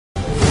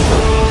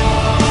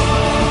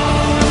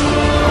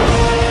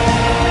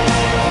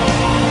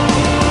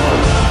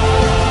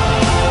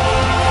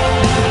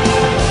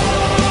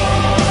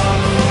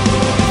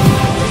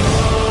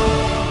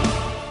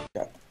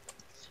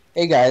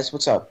Hey guys,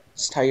 what's up?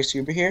 It's Tiger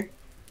Super here.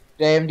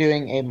 Today I'm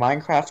doing a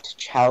Minecraft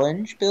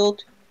challenge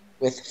build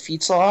with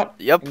Feetsalot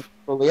Yep. and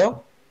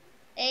Kokoleo.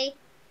 Hey.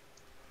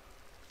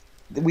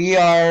 We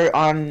are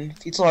on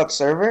Feetsalot's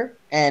server,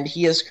 and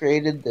he has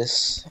created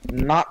this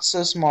not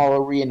so small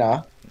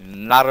arena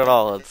Not at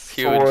all. It's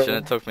huge, for and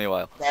it took me a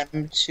while.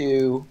 them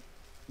to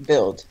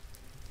build.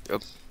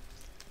 Yep.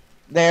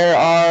 There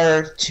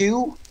are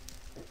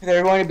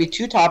going to be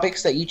two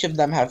topics that each of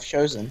them have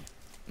chosen.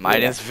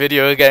 Mine is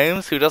video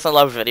games. Who doesn't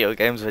love video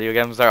games? Video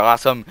games are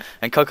awesome.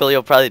 And Kokoleo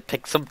will probably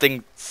pick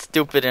something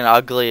stupid and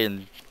ugly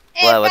and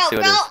well, let's see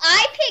what it is.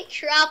 I picked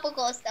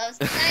tropical stuff,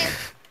 so I'm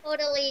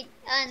totally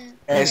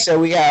Okay, so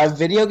we have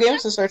video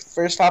games as our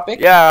first topic.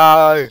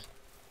 Yeah.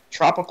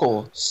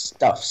 Tropical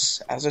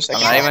stuffs as our I'm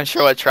second not topic. even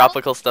sure what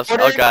tropical stuff.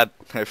 Oh god,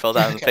 I fell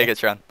down the Okay.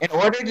 Pig-a-tron. In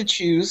order to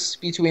choose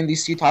between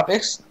these two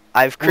topics,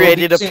 I've We'll be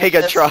created a using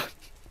Pig-a-tron.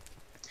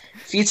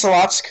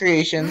 Feetsalot's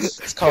creations.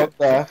 It's called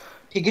the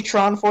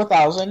Pig-a-tron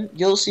 4000.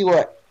 You'll see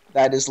what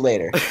that is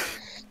later.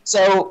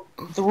 So,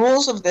 the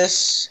rules of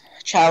this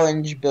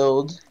challenge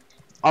build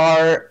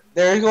are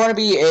there's going to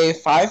be a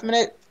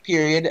 5-minute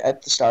period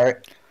at the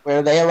start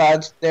where they're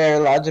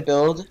allowed to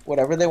build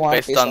whatever they want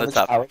Based on the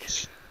topic.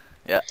 challenge.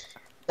 Yeah.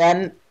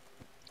 Then,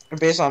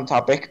 based on the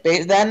topic,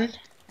 then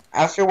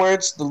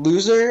afterwards, the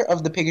loser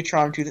of the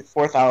Pig-a-tron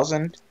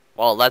 4000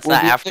 Well, that's We'll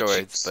not be able to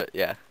afterwards, choose. but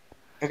yeah.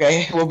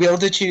 will be able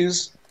to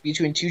choose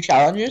between two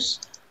challenges.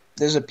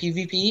 There's a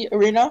PvP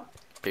arena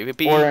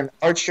PvP, or an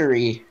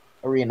archery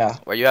arena.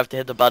 where you have to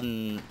hit the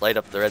button, light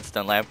up the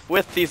redstone lamp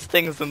with these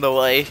things in the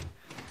way.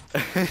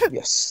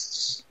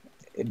 Yes,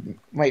 it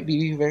might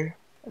be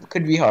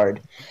could be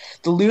hard.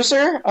 The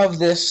loser of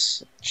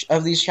these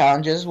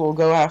challenges will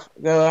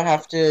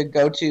have to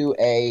go to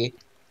a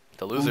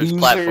The loser's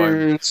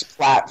platform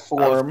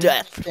platform of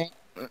death. thing,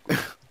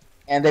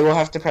 and they will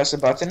have to press a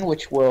button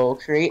which will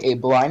create a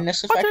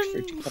blindness effect for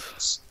 2 Button.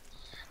 minutes.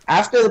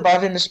 After the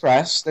button is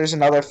pressed, there's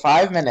another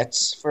 5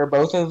 minutes for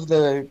both of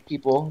the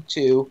people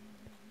to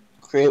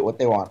create what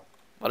they want.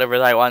 Whatever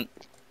they want,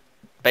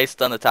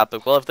 based on the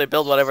topic. Well, if they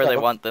build whatever they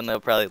So- want, then they'll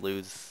probably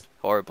lose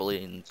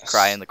horribly and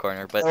cry in the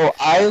corner. But So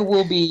I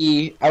will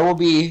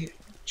be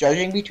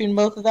judging between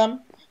both of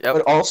them, Yep.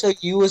 but also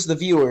you as the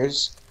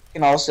viewers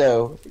can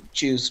also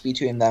choose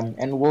between them,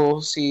 and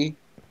we'll see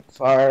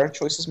if our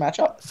choices match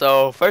up.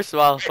 so first of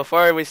all,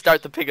 before we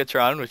start the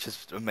Pig-a-tron, which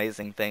is an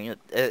amazing thing,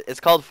 it's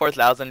called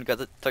 4000 because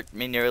it took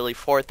me nearly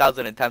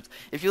 4,000 attempts.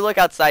 If you look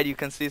outside, you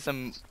can see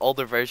some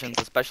older versions,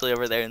 especially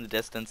over there in the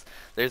distance.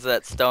 There's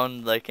that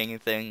stone liking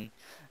thing.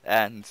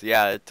 And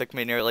yeah, it took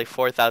me nearly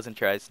 4,000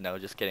 tries. No,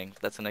 just kidding.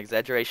 That's an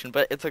exaggeration.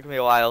 But it took me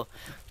a while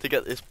to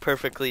get this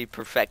perfectly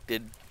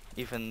perfected.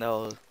 Even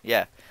though,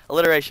 yeah,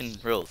 alliteration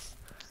rules.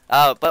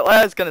 But what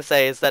I was gonna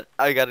say is that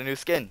I got a new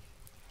skin,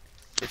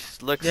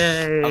 which looks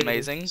Yay.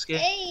 amazing,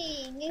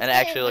 Hey, new and it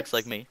actually thing. looks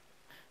like me.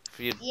 If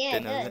you Yeah, it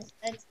didn't know that. does.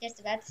 I was just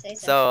about to say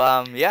so.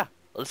 So yeah,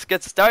 let's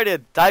get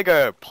started.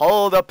 Tiger,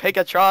 pull the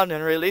Pig-a-tron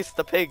and release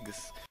the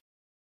pigs.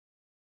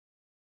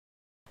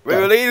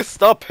 Release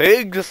the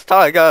pigs,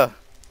 Tiger.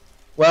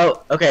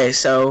 Well, okay,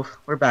 so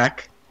we're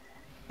back,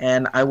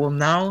 and I will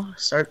now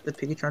start the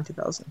Pig-a-tron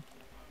 2000.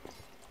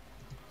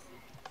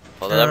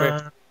 Pull the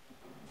lever.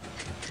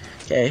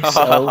 Okay,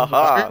 so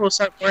water will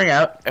start pouring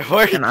out, It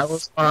works. and I will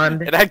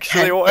spawn. It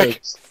actually 10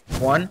 works.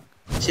 pigs. 1,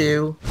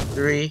 2,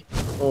 3,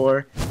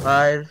 4,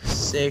 5,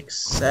 6,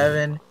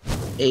 7,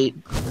 8,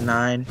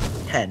 9,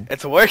 10.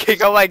 It's working.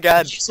 Oh my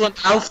god. This one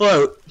now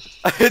float.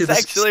 to It's the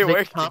actually specific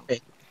working.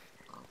 topic.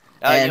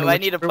 You And might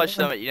need to whichever push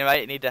one- them. You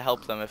might need to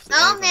help them if.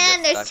 Oh anything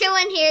man, gets there's stuck.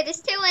 2 in here.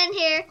 There's 2 in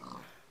here.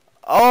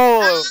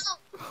 Oh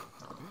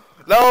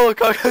no,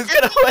 Coco's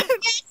gonna win.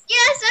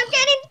 Yes, I'm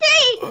getting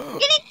 3.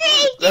 Getting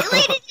 3. No.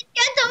 Ladies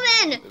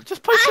and gentlemen.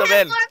 Just push I them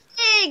have in. more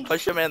pigs.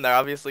 Push them in. They're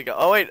obviously go.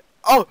 Oh wait.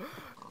 Oh,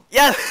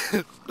 yes.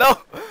 No,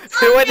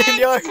 they went in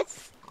yours. 4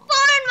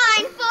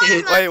 in mine. 4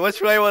 in mine. Wait,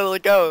 which way will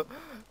it go?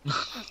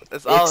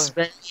 It's all. It's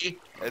very...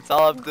 It's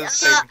all up to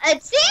this pig.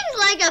 It seems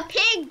like a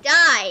pig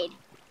died.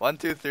 1,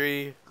 2,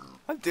 3.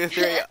 1, 2,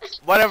 3.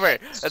 Whatever.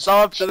 It's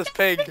all up to this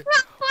pig.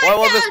 What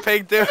will this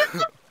pig do?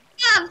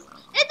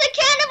 It's a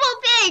cannibal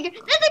pig.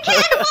 There's a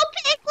cannibal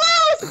pig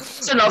loose.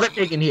 There's another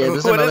pig in here.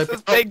 There's What another is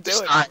this pig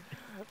doing?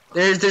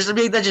 There's a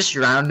pig that just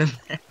drowned in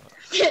there.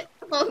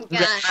 Oh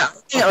god.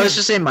 Yeah, let's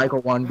just say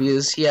Michael won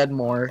because he had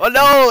more. Oh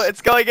no,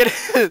 it's going in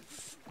his.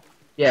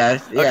 Yeah.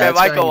 Okay, it's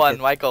Michael going won.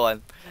 to- Michael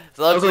won.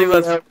 So let's see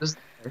what's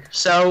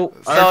So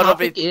our it'll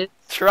topic be- is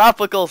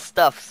tropical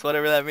stuffs,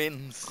 whatever that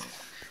means.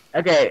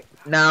 okay.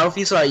 Now,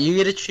 Feetsalot, you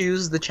get to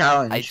choose the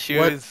challenge. I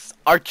choose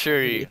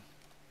archery.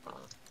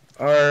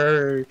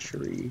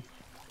 Archery.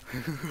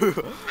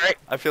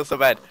 I feel so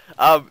bad.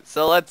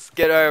 So let's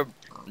get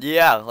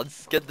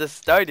let's get this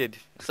started.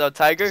 So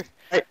Tiger,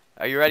 Right.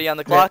 are you ready on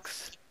the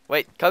clocks?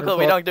 Wait, Coco,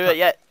 we don't do it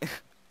yet.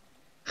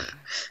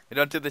 We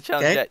don't do the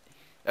challenge Okay. yet.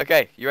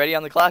 Okay, you ready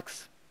on the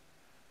clocks?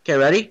 Okay,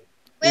 ready?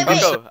 Wait,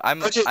 wait. Coco,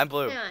 Okay. I'm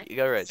blue. Hang on. You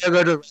go red. So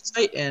go to the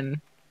website and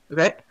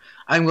okay.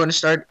 I'm going to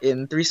start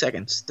in 3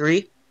 seconds.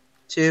 3,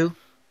 2,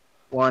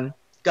 1,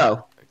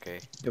 go. Okay.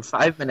 You have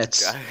 5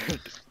 minutes. God.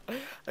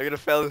 I'm gonna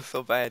fail this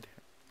so bad.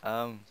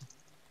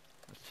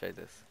 Let's try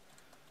this.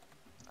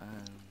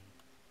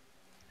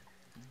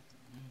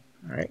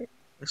 Alright.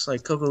 Looks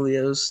like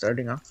Kokeleo's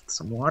starting off with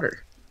some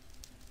water.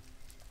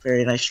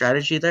 Very nice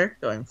strategy there.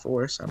 Going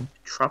for some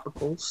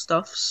tropical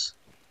stuffs.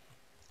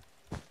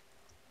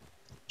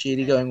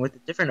 JD going with a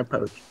different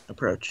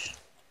approach.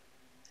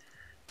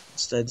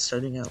 Instead,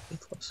 starting out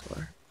with less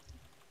water.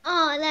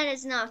 Oh, that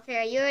is not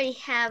fair. You already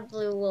have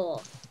blue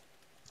wool.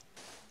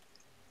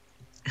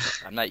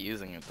 I'm not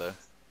using it though.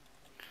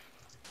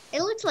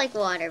 It looks like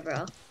water,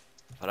 bro.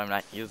 But I'm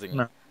not using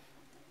No. it.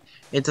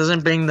 It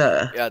doesn't bring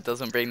the... Yeah, it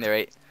doesn't bring the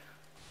right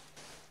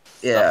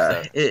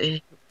Yeah,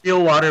 stuff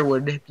real water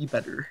would be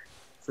better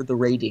for the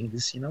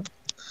ratings, you know?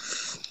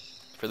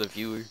 for the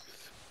viewers.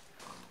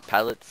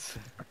 Palettes.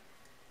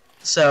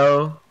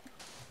 So,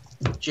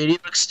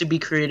 JD looks to be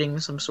creating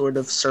some sort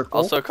of circle.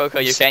 Also, Coco,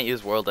 you can't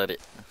use world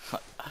edit.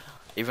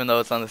 Even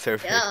though it's on the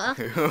server.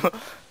 Duh.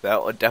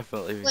 That would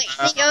definitely be. Wait,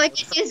 you would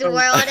just use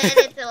world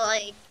edit to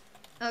like...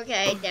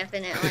 Okay,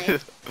 definitely.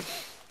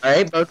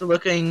 Alright, both are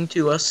looking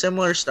to a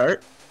similar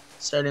start.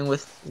 Starting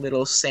with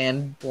little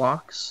sand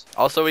blocks.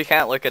 Also, we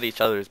can't look at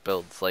each other's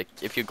builds. Like,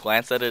 if you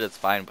glance at it, it's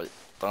fine, but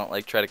don't,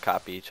 like, try to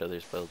copy each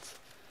other's builds.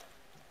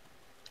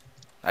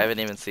 I haven't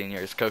even seen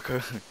yours,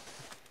 Coco.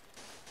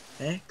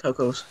 Okay,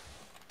 Coco's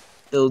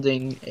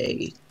building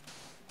a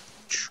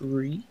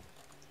tree.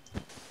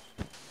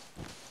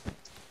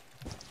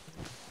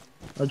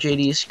 While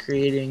JD is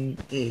creating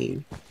a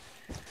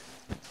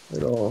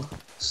little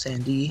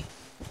sandy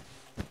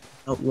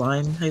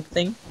outline type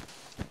thing.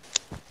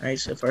 Alright,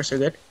 so far so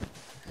good.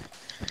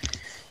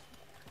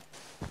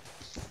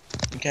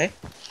 Okay.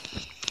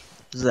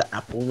 This is the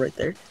apple right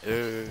there.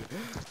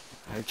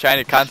 I'm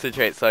trying to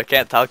concentrate, so I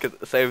can't talk at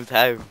the same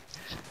time.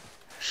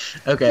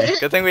 Okay.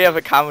 Good thing we have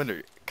a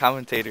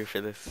commentator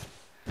for this.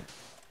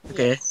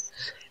 Okay. Yes.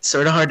 It's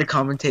sort of hard to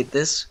commentate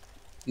this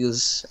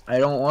because I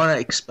don't want to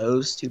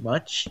expose too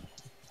much.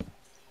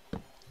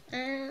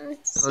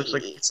 Let's It looks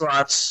like see.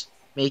 Feetsalot's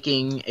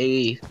making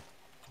a...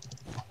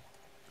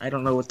 I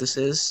don't know what this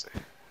is.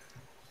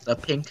 The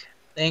pink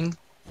thing.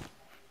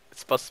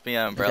 It's supposed to be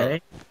an umbrella.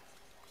 Okay.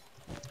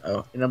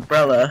 Oh, an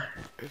umbrella.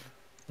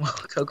 Well,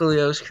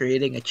 Kokeleo's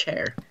creating a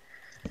chair.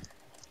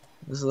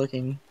 This is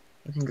looking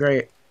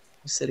great.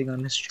 He's sitting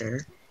on this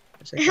chair.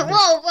 For a second.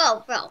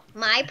 Whoa, bro.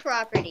 My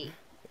property.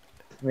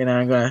 I mean,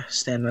 I'm gonna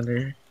stand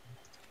under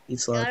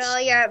Feetsalot's. Got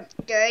all your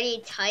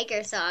dirty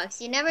tiger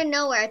socks. You never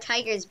know where a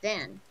tiger's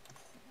been.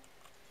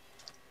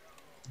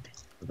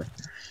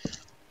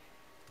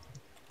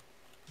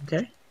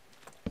 Okay.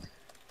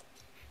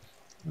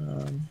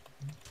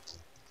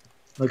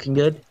 Looking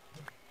good.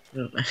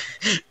 I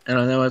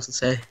don't know what to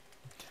say.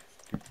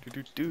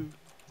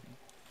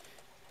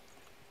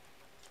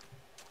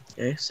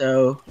 Okay,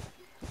 so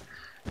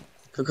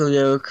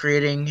Kokoleo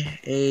creating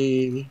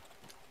a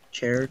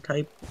chair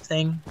type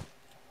thing,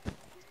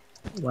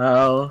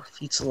 while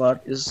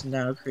Feetsalot is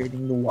now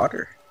creating the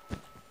water.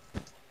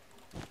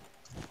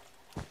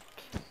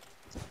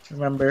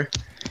 Remember,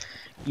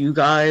 you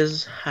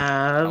guys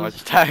have How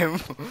much time?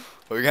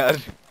 We got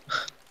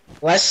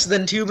less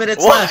than 2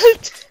 minutes what?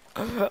 left.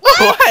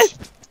 What?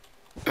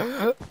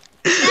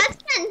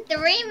 That's been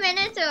 3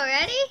 minutes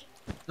already?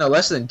 No,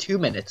 less than 2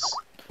 minutes.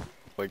 Oh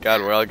my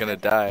god, we're all gonna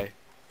die.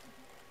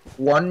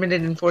 1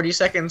 minute and 40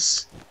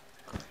 seconds.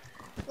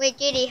 Wait,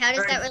 JD, how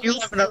does that Alright, you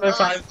release have the another law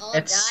 5 of all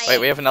minutes. dying?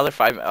 Wait, we have another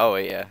 5. Oh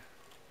wait, yeah.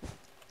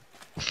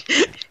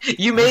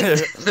 You made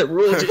the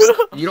rule. Just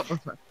you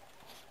don't.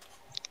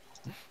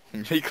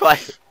 Be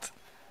quiet.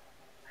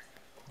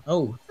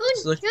 Oh,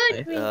 this looks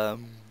Good. nice.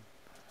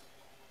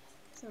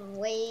 Some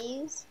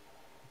waves.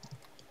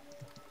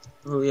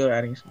 Oh, you're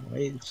adding some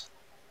waves.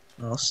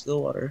 Oh,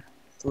 still water.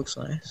 Looks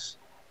nice.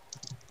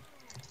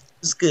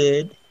 It's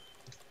good.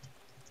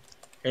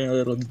 And a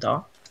little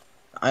dock.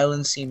 The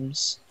island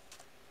seems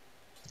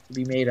to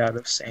be made out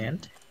of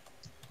sand.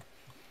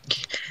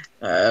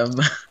 There's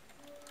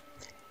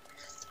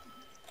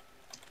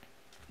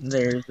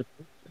a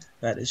boat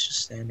that is just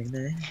standing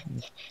there.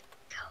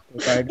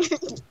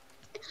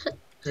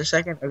 For a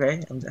second,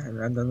 okay, I'm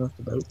done with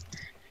the boat.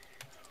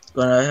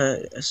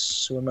 Gonna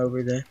swim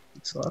over the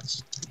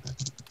slots.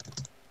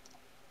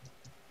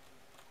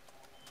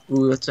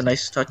 Ooh, that's a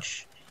nice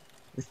touch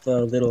with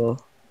the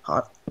little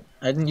pot.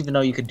 I didn't even know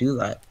you could do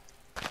that.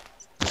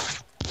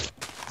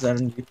 Is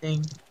that a new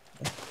thing?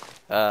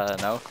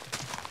 No.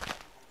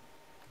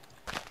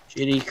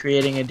 JD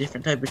creating a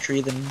different type of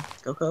tree than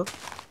Coco,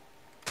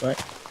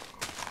 but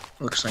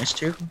looks nice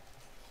too.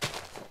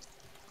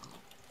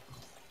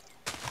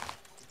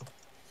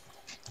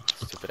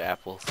 Stupid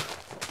apples.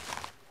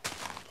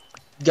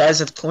 You guys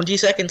have 20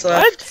 seconds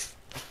left.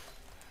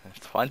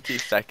 What? 20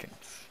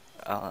 seconds.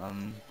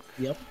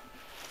 Yep.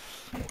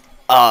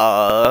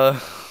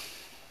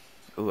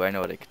 Ooh, I know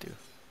what I could do.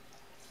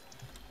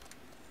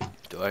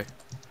 Do I?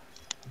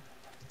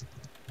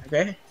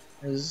 Okay.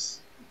 There's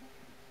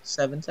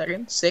 7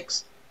 seconds.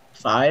 6,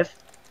 5,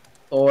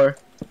 4,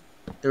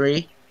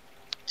 3,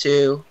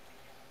 2,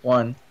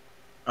 1.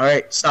 All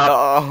right,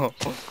 stop.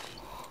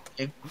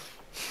 No.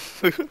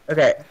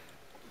 Okay.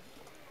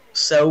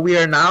 So we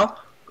are now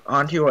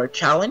on to our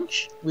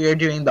challenge. We are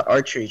doing the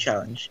archery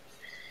challenge.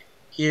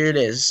 Here it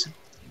is.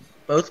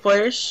 Both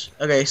players.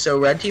 Okay, so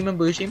red team and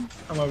blue team,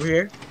 come over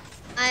here.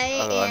 I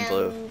Oh, I'm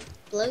blue. am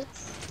blue.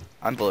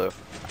 I'm blue.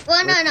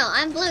 Well, no,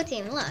 I'm blue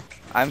team. Look.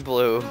 I'm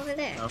blue. I'm over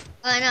there. Oh.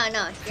 Oh,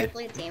 no, you're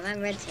blue team.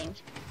 I'm red team.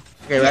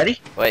 Okay, ready?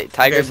 Wait,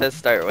 Tiger Okay. says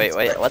start. Wait,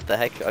 what the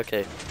heck?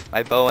 Okay,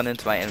 my bow went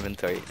into my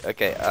inventory.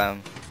 Okay,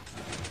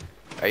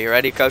 are you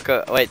ready,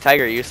 Coco? Wait,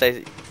 Tiger, you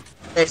say.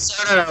 Okay,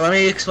 so no, let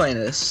me explain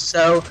this.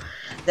 So,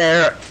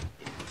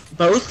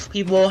 both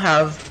people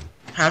have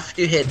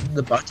to hit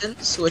the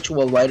buttons, which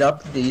will light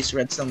up these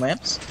redstone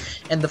lamps,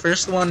 and the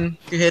first one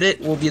to hit it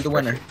will be the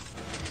winner.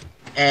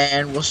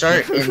 And we'll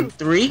start in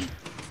 3,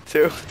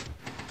 2.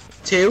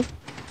 2,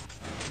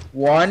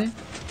 1,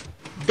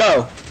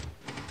 go!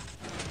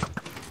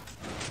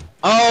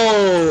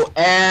 Oh,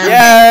 and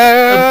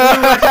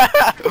Yeah!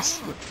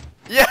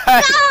 Yeah!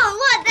 No,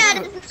 what?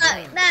 That is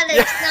not. That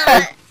is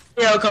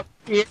not. come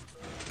here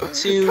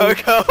to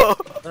Coco!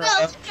 Bro,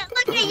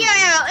 look at your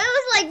arrow. It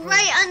was like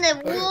right on the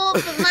wall,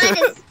 but mine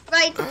is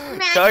right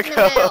smack in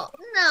the middle.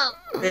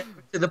 No.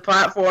 to the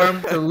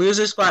platform, to the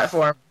loser's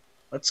platform.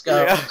 Let's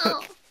go. Yeah.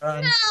 Oh,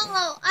 Run. no,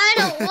 I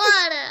don't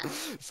wanna.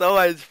 So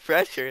much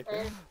pressure.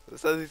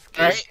 So these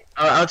Alright, kids.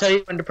 I'll tell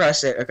you when to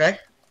press it, okay?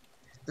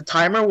 The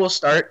timer will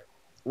start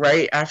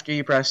right after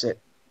you press it.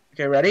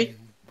 Okay, ready?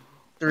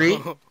 3,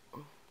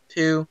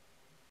 2,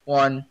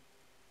 1,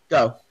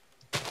 go.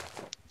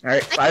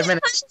 Alright, 5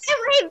 minutes. I my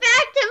way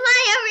back to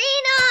my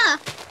arena.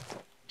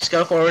 Just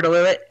go forward a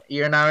little bit.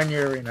 You're now in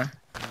your arena.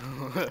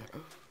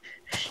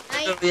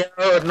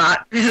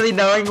 Not really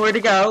knowing where to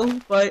go,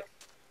 but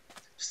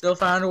still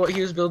found what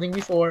he was building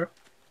before.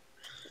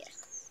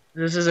 Yes.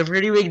 This is a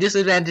pretty big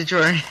disadvantage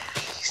for him.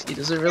 He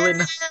doesn't really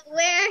know.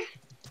 Where?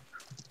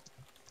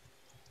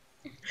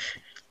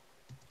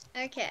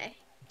 Okay.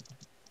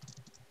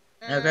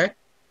 Okay.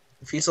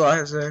 Feetsalot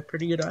has a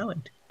pretty good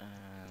island.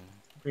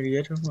 Pretty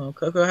good. Well,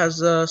 Coco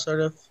has a sort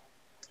of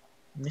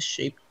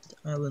misshaped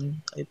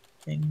island type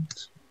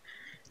things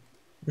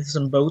with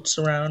some boats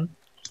around.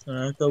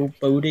 Go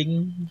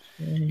boating.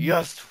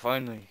 Yes,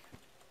 finally.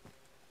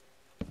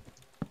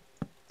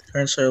 The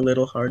currents are a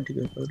little hard to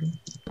go boating,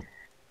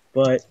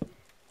 but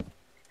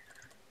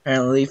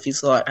apparently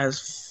Feetsalot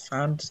has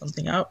found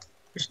something out.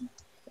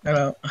 I don't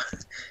know.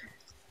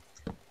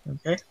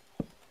 Okay.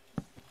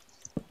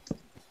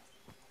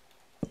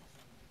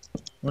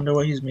 Wonder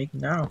what he's making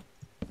now.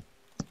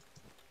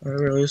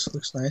 Whatever it is,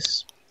 looks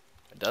nice.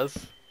 It does.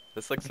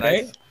 This looks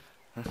Okay.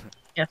 nice.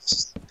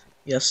 Yes.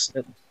 Yes,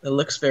 it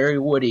looks very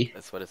woody.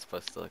 That's what it's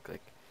supposed to look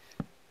like.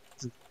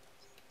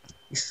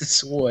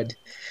 It's wood.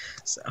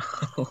 So,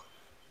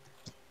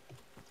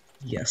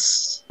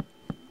 yes.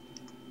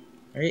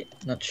 Alright,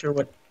 not sure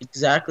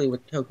exactly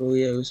what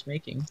Kokoleo is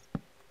making.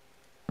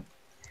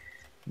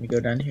 Let me go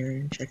down here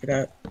and check it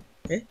out.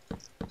 Okay,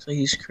 so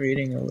he's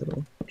creating a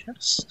little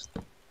chest.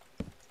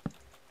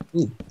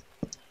 Ooh.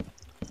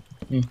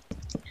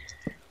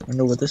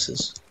 Wonder what this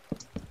is.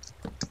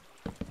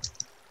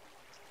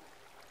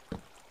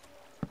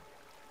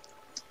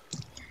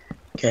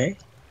 Okay.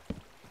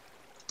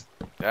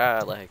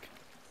 Ah, lag.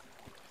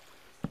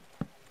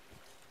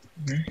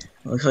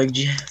 Looks like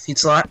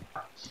Feetsalot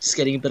is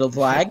getting a bit of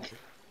lag.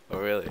 Oh,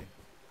 really?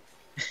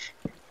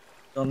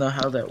 Don't know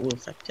how that will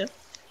affect him.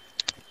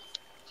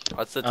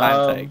 What's the time,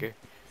 Um, Tiger?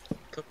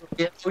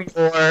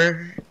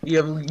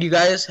 You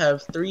guys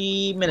have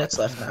 3 minutes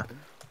left now.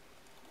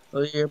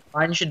 So your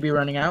mine should be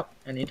running out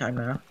anytime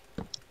now.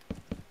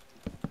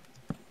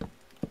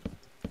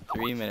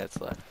 3 minutes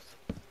left.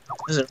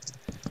 Is it?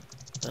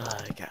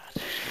 Oh, God.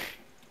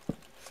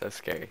 So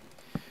scary.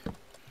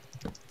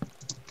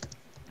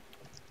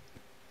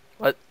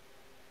 What?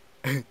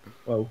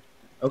 Whoa.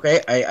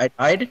 Okay, I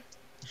died.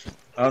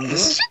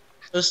 This is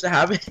supposed to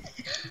happen.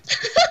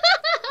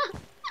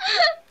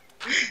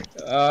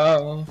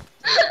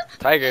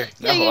 Tiger,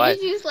 no, So why?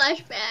 did you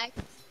flashback?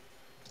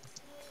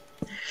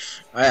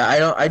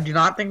 I do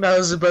not think that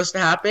was supposed to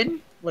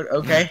happen. But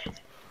okay.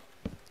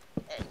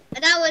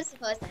 That was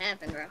supposed to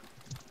happen, bro.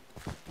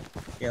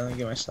 Yeah, let me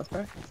get my stuff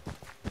back.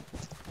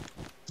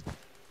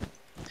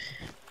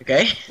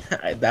 Okay,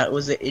 that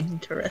was an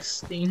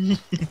interesting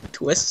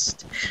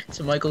twist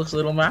to Michael's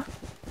little map.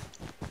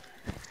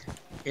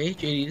 Okay,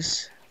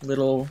 JD's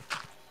little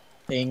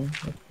thing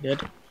looked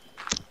good.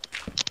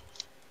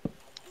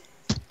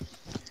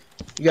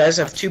 You guys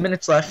have 2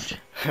 minutes left.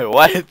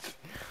 What?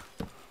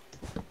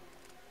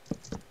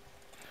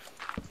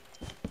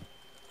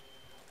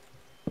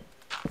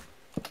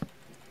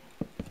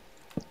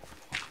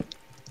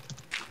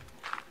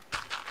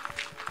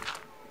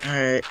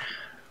 Alright.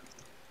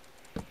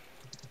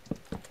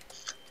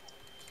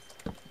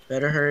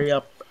 Better hurry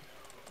up.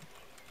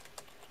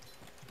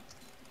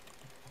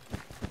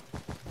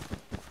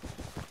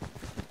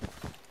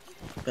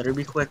 Better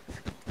be quick.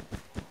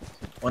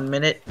 1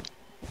 minute,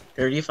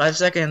 35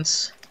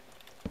 seconds.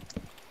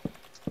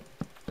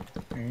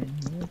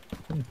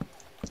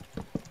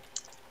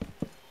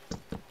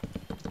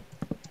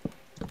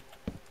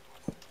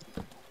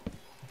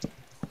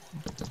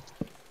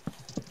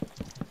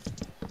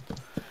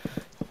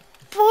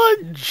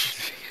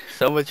 Challenge!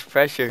 So much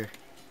pressure.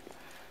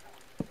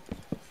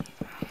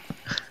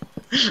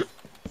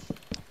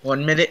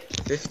 1 minute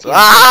 15 seconds.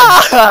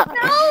 Ah!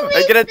 No,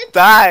 I'm gonna it's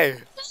die.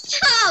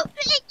 stop.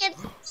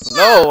 It's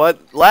No, stop.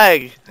 what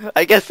lag?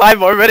 I get 5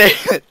 more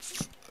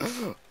minutes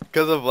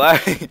because of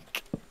lag.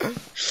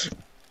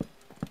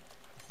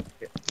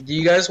 Do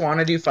you guys want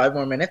to do 5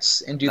 more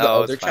minutes and do the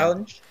No, it's other fine.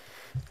 challenge?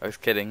 I was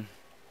kidding.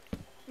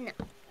 No,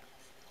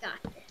 got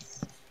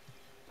this.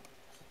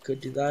 Could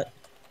do that.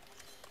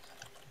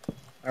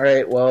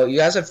 Alright, well, you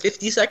guys have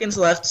 50 seconds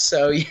left,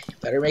 so you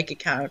better make it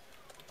count.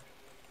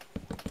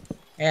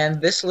 And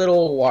this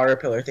little water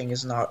pillar thing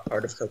is not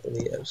part of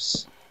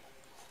Kokeleo's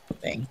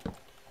thing.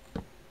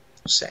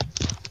 Just saying.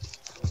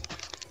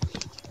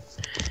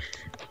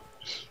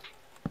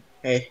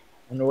 Hey, I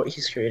wonder what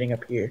he's creating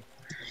up here.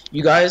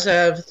 You guys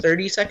have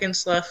 30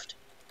 seconds left.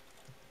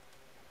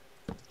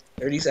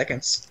 30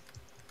 seconds.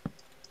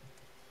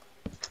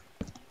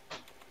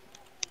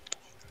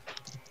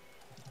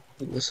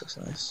 Ooh, this looks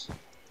nice.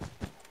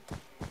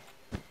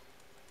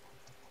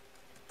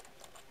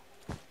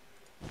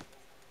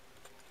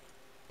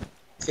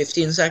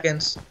 $15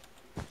 seconds.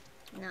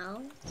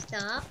 No,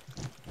 stop.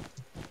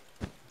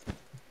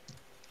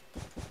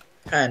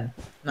 10,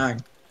 9,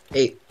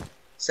 8,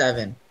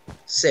 7,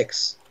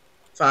 6,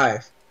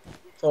 5,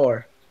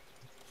 4,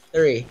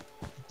 3,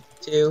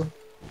 2,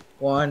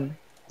 1,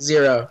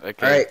 0.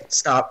 Okay. Alright,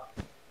 stop.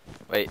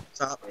 Wait,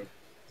 Stop.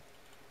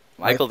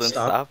 Michael didn't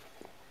stop.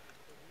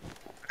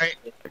 Alright.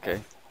 Okay.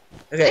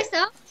 Okay, I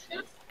stop.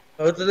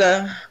 both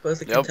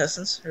the Yep.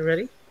 contestants are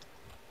ready.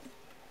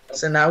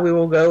 So now we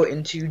will go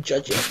into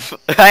judging.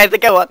 I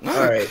think I won.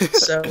 Alright,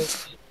 so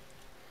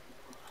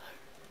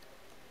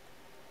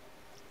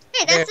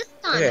Hey, that's just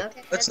fun. okay,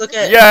 Okay. let's look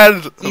at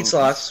Yes.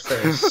 Feetsalot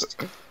first.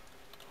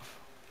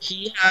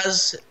 He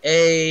has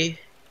a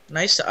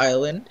nice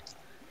island.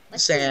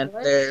 What's Sand.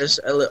 yours? There's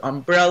an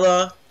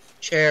umbrella,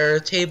 chair,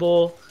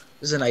 table.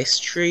 There's a nice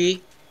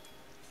tree.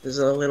 There's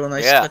a little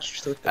nice Yeah,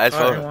 touch with the that's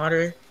pot what- and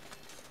water.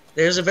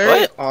 There's a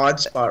very What? odd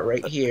spot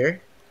right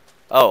here,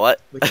 Oh, what?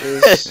 which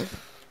is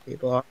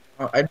people.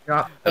 I do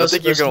not. I don't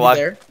think you supposed can to be walk-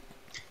 there.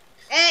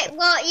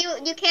 Well,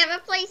 you can't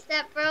replace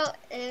that, bro.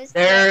 It was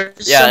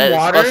There's Yeah, some it's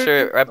water supposed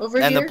to over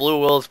and here. the blue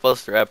wool is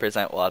supposed to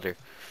represent water.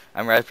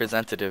 I'm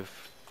representative.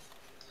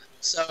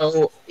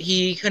 So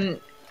he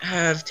couldn't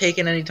have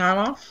taken any time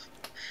off,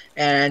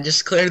 and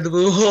just cleared the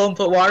blue hole and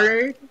put water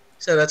in.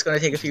 So that's going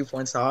to take a few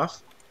points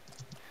off.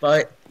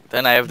 But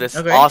Then I have this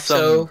okay,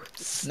 awesome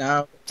so now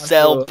onto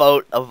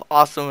sailboat of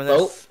awesomeness.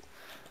 boat.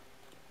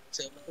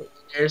 So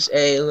there's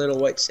a little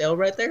white sail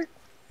right there,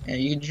 and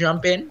you can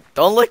jump in.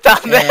 Don't look down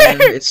And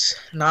there. it's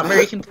not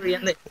very complete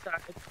on the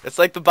inside, It's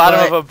like the bottom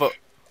but- of a boat.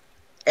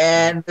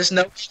 and there's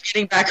no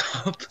getting back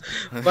up.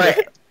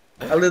 But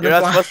other than You're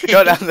not supposed to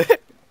go down there.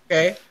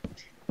 Okay.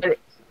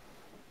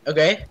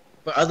 Okay.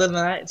 But other than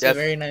that, it's Yes. a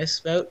very nice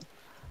boat.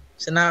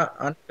 So now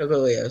on to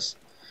Kokoleo's.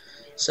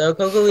 So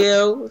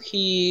Kokoleo,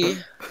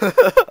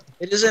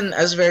 it isn't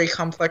as very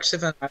complex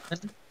of an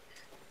island. The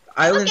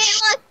island. Okay,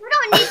 look, we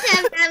don't need to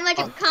have that much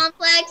of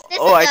complex. This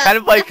Oh, is I kind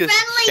of like a this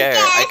friendly chair.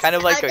 I guest. kind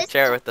of like This a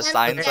chair is with the a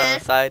friendly signs on the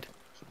guest. side.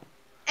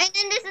 And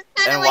then this is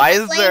kind And of like why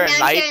just is laying there a down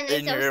knight here and there's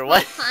in some your small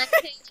what?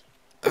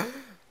 content.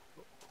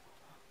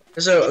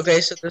 So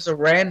okay, so there's a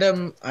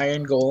random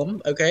iron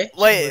golem. Okay.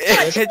 Wait,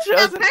 Looks good. it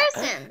shows A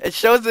person. it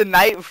shows a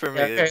knight for me.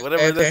 Yeah, okay,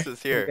 Whatever okay, this okay.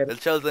 is here, I get it.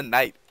 it shows a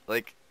knight.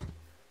 Like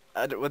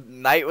with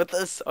knight with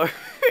a sword.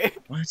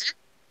 What?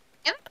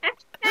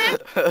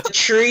 The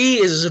tree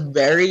is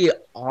very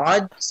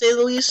odd, to say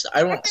the least.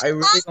 I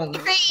really don't.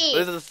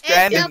 There's a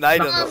stranded a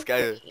knight on palm this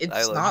guy tree. It's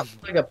island. not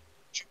like a.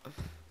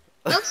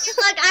 Okay,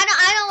 look,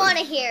 I don't want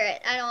to hear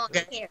it. I don't want to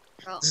Okay. hear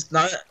it, bro. It's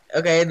not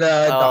okay.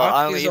 The Oh,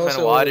 dock is uneven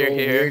also water a little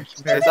here. weird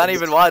compared It's to not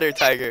even water,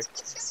 tiger.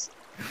 It's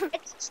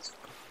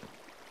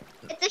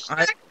a I-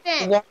 shark the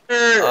fin. water.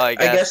 I I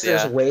guess guess,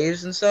 there's yeah.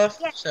 waves and stuff.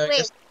 Yeah, So I wait.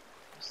 guess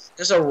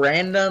there's a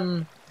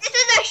random. This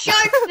is a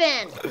shark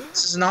fin.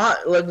 This does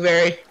not look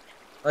very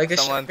like a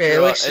Someone shark. It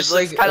threw looks it just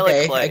looks like kinda like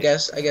okay. clay. I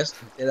guess.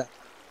 Do that.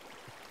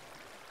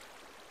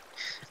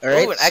 All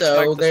right. Ooh, an X So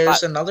marked the there's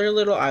spot. another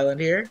little island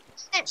here.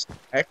 X.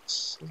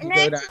 If you And go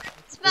then down.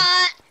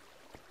 spot.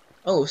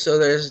 Oh, so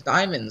there's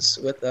diamonds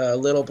with a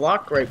little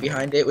block right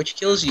behind it, which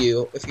kills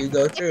you if you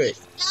go through it.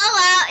 Spell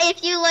out.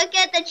 If you look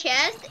at the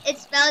chest, it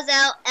spells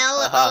out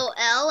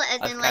LOL as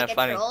That's in kinda like a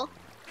funny. troll.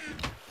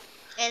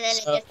 And then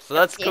So- it just. So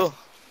that's kills cool.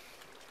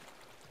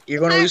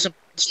 You're gonna lose some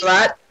points for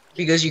that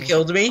because you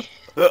killed me.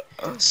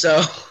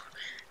 So,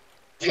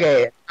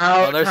 okay. Now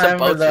Well, there's time some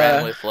for boats the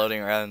randomly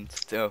floating around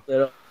too.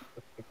 little.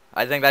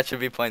 I think that should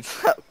be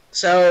points.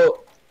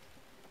 So,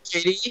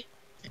 JD,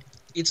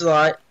 it's a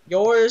lot.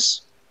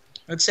 Yours,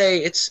 I'd say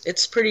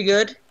it's pretty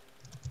good,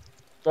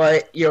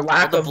 but your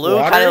lack the of blue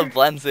water kind of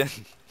blends in.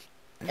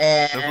 The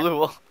and blue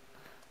will.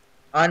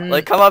 un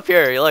Like, come up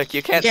here. Look, you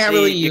you can't, can't see.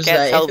 really You use can't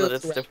that. tell If it that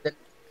was it's red, different. then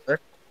it would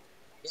work.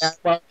 Yeah,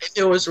 well, if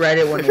it was red,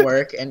 it wouldn't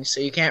work, and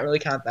so you can't really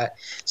count that.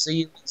 So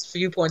you lose a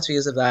few points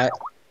because of that,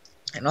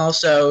 and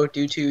also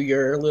due to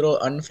your little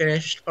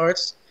unfinished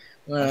parts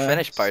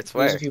Unfinished parts,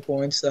 lose a where? few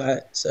points to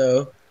that.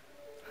 So,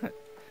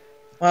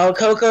 well,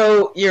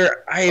 Coco,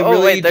 I Oh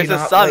really wait, do there's a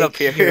not sun up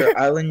like here. your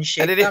island I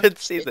shape. didn't even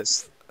see It's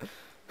this.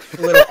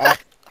 a little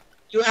off.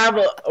 You have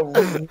a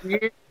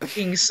weird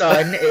looking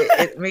sun.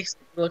 It makes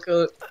it look.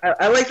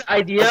 I like the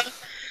idea,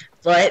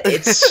 but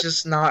it's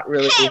just not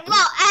really. Hey,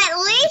 well, at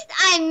least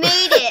I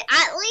made it.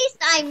 At least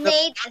I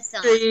made the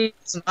sun. Tree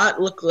does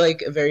not look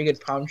like a very good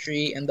palm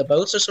tree, and the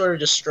boats are sort of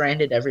just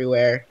stranded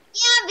everywhere.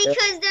 Yeah,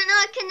 because they're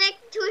not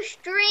connected to a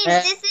stream.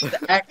 And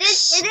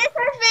This has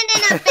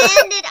been an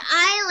abandoned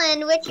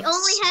island, which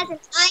only has an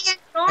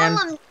iron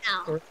golem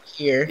now.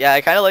 here. Yeah,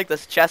 I kind of like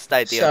this chest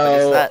idea, but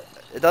it's So- not.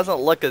 It doesn't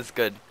look as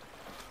good.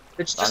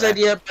 It's on just there.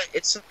 idea, but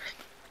it's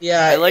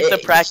yeah. I like the there's no way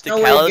of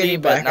practicality,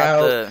 getting but back not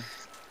out. the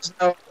There's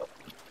no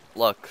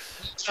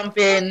looks. jump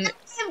in.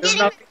 I'm There's getting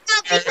nothing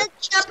out because there.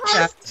 they're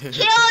supposed to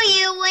kill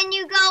you when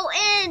you go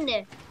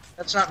in.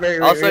 That's not very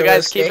Also, guys,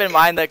 realistic. keep in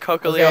mind that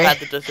Kokoleo Okay. had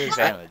the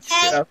disadvantage.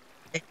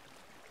 Okay.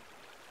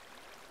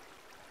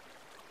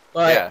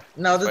 But Yeah,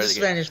 no, the part of the game.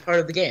 disadvantage is part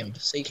of the game,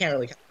 so you can't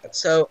really count that.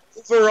 So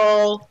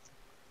overall,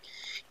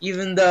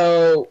 even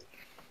though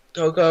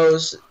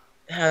Coco's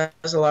has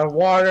a lot of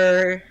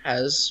water,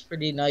 has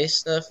pretty nice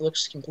stuff,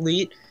 looks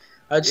complete,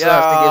 I'd still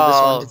have to give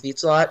this one to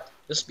Feetsalot,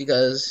 just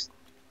because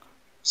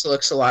this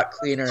looks a lot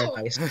cleaner and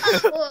nicer.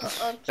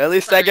 Oh, At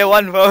least I get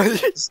one vote.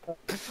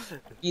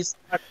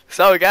 Feetsalot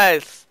So,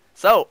 guys,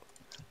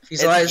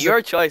 is it's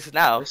your choice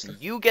now.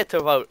 You get to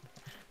vote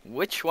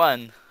which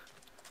one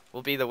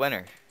will be the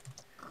winner.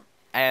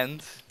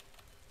 And,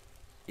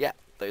 yeah,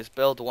 there's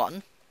build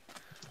 1.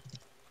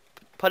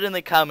 Put in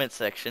the comment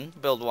section,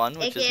 build 1,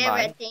 which is Okay,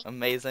 mine. ready.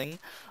 Amazing.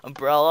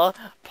 Umbrella,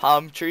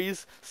 palm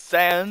trees,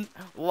 sand,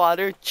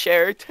 water,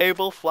 chair,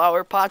 table,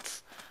 flower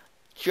pots,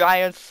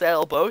 giant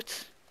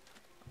sailboat.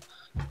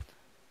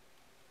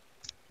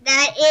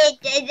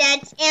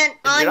 That's an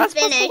You're not supposed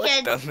to unfinished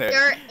look down there.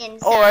 dirt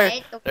Or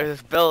inside.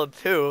 there's build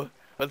 2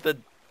 with the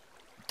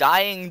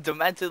dying,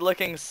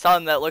 demented-looking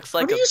sun that looks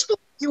like How do a you spell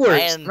viewers?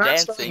 man I'm not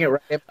spelling dancing.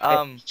 it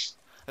right.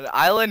 An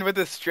island with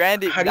a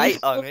stranded How do you knight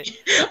on it.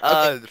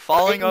 Okay.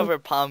 Falling over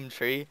palm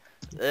tree.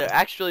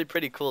 Actually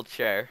pretty cool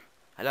chair.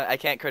 I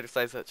can't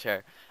criticize that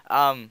chair.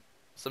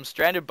 Some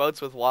stranded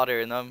boats with water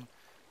in them.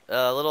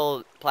 A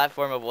little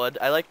platform of wood.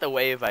 I like the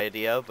wave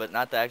idea, but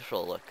not the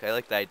actual look. I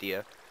like the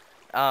idea.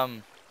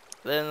 Then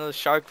the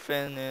shark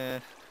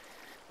fin.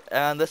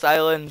 And this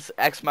island's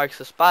X marks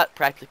the spot.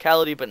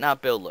 Practicality, but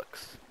not build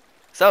looks.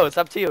 So it's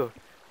up to you.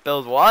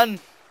 Build 1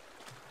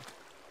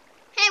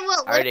 Hey,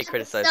 well, I already what about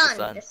criticized the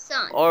sun.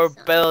 the or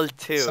sun. build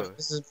 2. So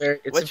this is very.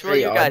 It's Which will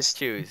very you guys odd.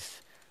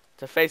 choose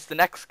to face the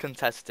next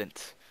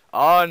contestant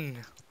on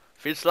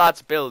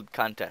Feetsalot's build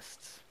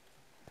contests?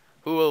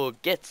 Who will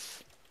get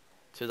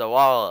to the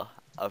wall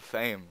of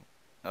fame?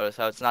 Notice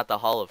how it's not the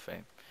Hall of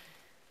Fame.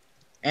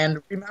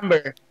 And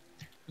remember,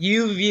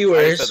 you I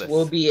viewers said this.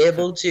 will be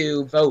able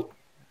to vote.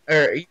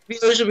 Or you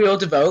viewers will be able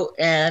to vote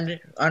and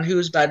on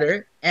who's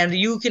better. And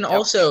you can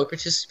also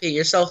participate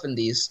yourself in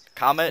these.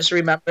 Comment, Just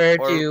remember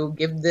or to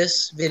give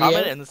this video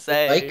comment and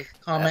say, like,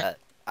 comment.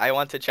 I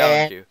want to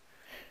challenge And- you.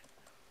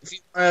 If you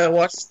want to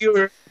watch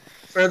fewer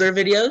further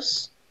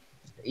videos,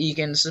 you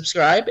can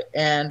subscribe.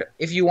 And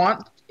if you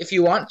want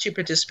to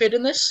participate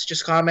in this,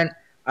 just comment,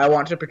 I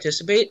want to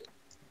participate.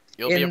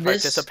 You'll be in a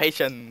this,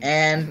 participation.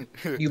 And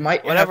you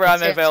might whenever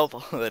have I'm a chance-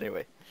 available.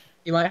 Anyway,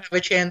 You might have a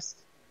chance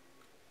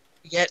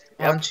to get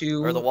Yep,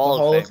 onto or the the Wall of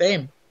Hall of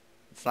Fame. Fame.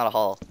 It's not a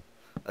hall.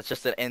 That's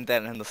just an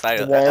indent in the side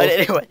The of that. wall of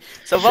Anyway,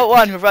 so vote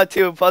 1, vote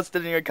 2, post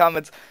it in your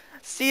comments.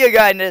 See you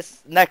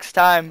guys next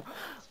time.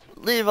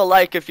 Leave a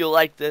like if you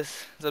like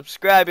this.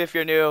 Subscribe if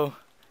you're new.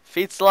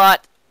 Feetsalot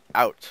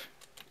out.